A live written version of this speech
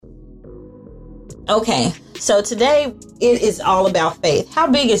Okay, so today it is all about faith. How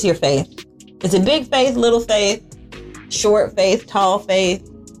big is your faith? Is it big faith, little faith, short faith, tall faith,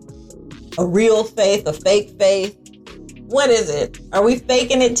 a real faith, a fake faith? What is it? Are we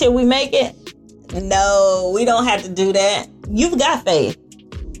faking it till we make it? No, we don't have to do that. You've got faith.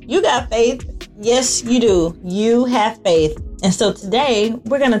 You got faith. Yes, you do. You have faith. And so today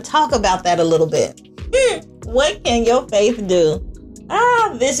we're going to talk about that a little bit. What can your faith do?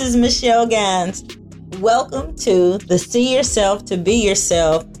 This is Michelle Gans. Welcome to the See Yourself to Be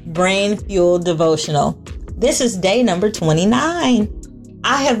Yourself Brain Fuel Devotional. This is day number 29.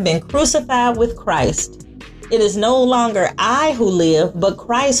 I have been crucified with Christ. It is no longer I who live, but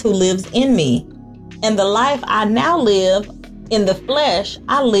Christ who lives in me. And the life I now live in the flesh,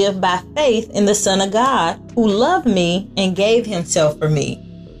 I live by faith in the Son of God who loved me and gave himself for me.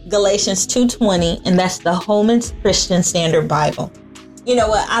 Galatians 2:20, and that's the Holman's Christian Standard Bible. You know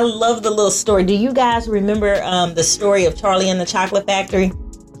what? I love the little story. Do you guys remember the story of Charlie and the Chocolate Factory?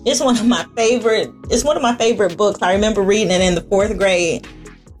 It's one of my favorite books. I remember reading it in the 4th grade.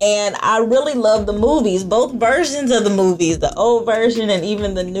 And I really love the movies, both versions of the movies, the old version and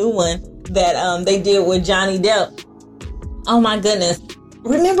even the new one that they did with Johnny Depp. Oh my goodness.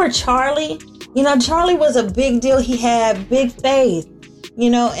 Remember Charlie? You know, Charlie was a big deal. He had big faith,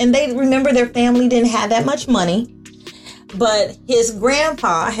 and they remember their family didn't have that much money. But his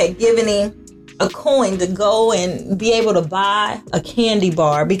grandpa had given him a coin to go and be able to buy a candy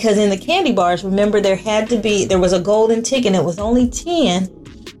bar, because in the candy bars, remember, there was a golden ticket, and it was only 10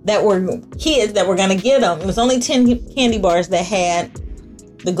 that were kids that were going to get them. It was only 10 candy bars that had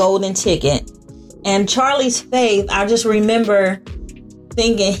the golden ticket. And Charlie's faith, I just remember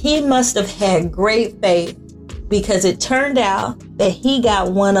thinking he must have had great faith, because it turned out that he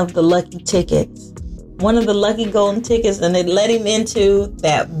got one of the lucky tickets. One of the lucky golden tickets, and it let him into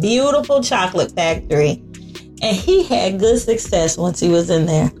that beautiful chocolate factory. And he had good success once he was in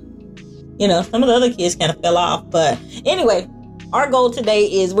there. Some of the other kids kind of fell off. But anyway, our goal today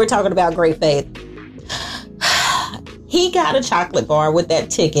is we're talking about great faith. He got a chocolate bar with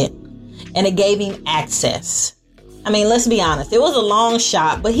that ticket, and it gave him access. I mean, let's be honest. It was a long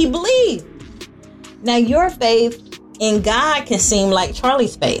shot, but he believed. Now, your faith in God can seem like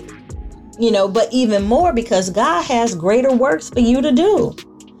Charlie's faith. But even more, because God has greater works for you to do.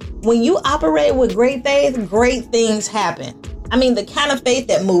 When you operate with great faith, great things happen. I mean, the kind of faith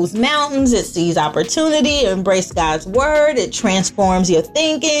that moves mountains, it sees opportunity, it embraces God's word, it transforms your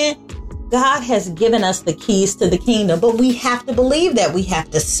thinking. God has given us the keys to the kingdom, but we have to believe that. We have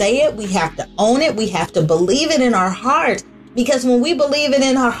to say it. We have to own it. We have to believe it in our heart, because when we believe it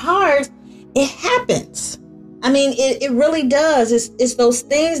in our heart, it happens. I mean, it really does. It's those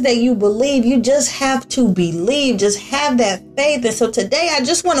things that you believe. You just have to believe. Just have that faith. And so today, I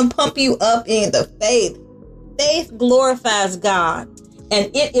just want to pump you up in the faith. Faith glorifies God,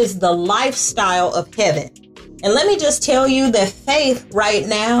 and it is the lifestyle of heaven. And let me just tell you that faith right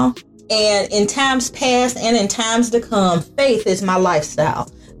now, and in times past and in times to come, faith is my lifestyle.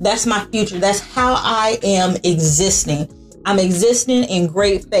 That's my future. That's how I am existing. I'm existing in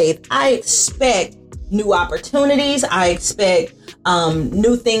great faith. I expect new opportunities. I expect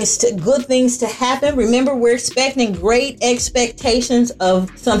good things to happen. Remember, we're expecting great expectations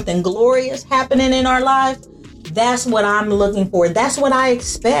of something glorious happening in our life. That's what I'm looking for. That's what I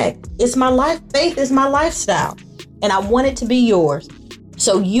expect. It's my life. Faith is my lifestyle, and I want it to be yours.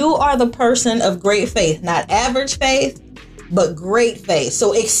 So you are the person of great faith, not average faith, but great faith.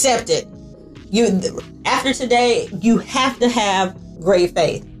 So accept it. After today, you have to have great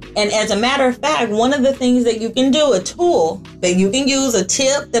faith. And as a matter of fact, one of the things that you can do, a tool that you can use, a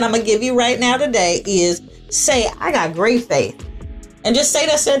tip that I'm going to give you right now today, is say, I got great faith. And just say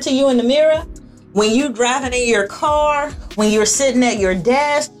that said to you in the mirror. When you're driving in your car, when you're sitting at your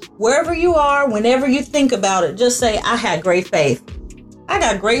desk, wherever you are, whenever you think about it, just say, I had great faith. I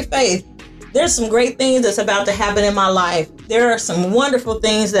got great faith. There's some great things that's about to happen in my life. There are some wonderful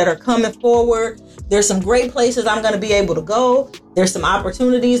things that are coming forward. There's some great places I'm going to be able to go. There's some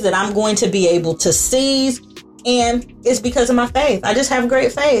opportunities that I'm going to be able to seize. And it's because of my faith. I just have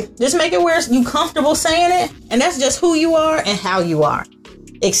great faith. Just make it where you're comfortable saying it. And that's just who you are and how you are.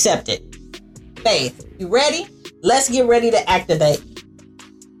 Accept it. Faith. You ready? Let's get ready to activate.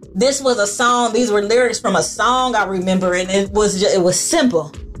 This was a song. These were lyrics from a song I remember. And it was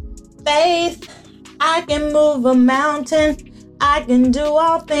simple. Faith. I can move a mountain. I can do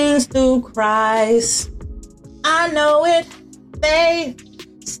all things through Christ. I know it.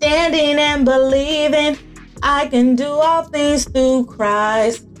 Faith, standing and believing. I can do all things through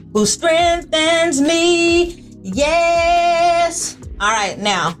Christ, who strengthens me. Yes, All right,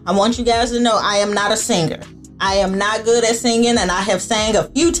 now, I want you guys to know I am not a singer. I am not good at singing, and I have sang a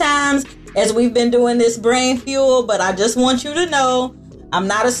few times as we've been doing this brain fuel, but I just want you to know I'm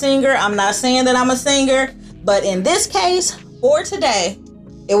not a singer. I'm not saying that I'm a singer, but in this case, for today,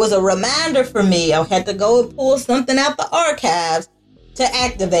 it was a reminder for me. I had to go and pull something out the archives to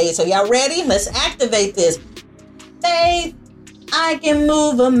activate. So y'all ready? Let's activate this. Faith, I can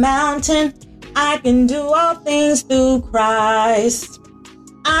move a mountain. I can do all things through Christ.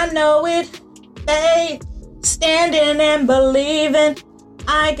 I know it. Faith, standing and believing.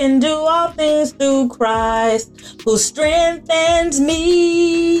 I can do all things through Christ who strengthens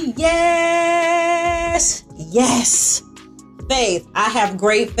me. Yes. Yes. Faith. I have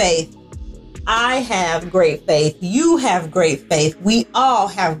great faith. I have great faith. You have great faith. We all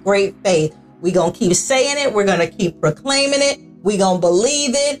have great faith. We're going to keep saying it. We're going to keep proclaiming it. We're going to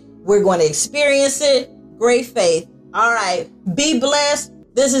believe it. We're going to experience it. Great faith. All right. Be blessed.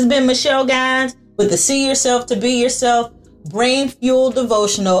 This has been Michelle Gines with the See Yourself to Be Yourself Brain Fuel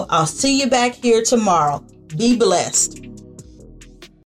Devotional. I'll see you back here tomorrow. Be blessed.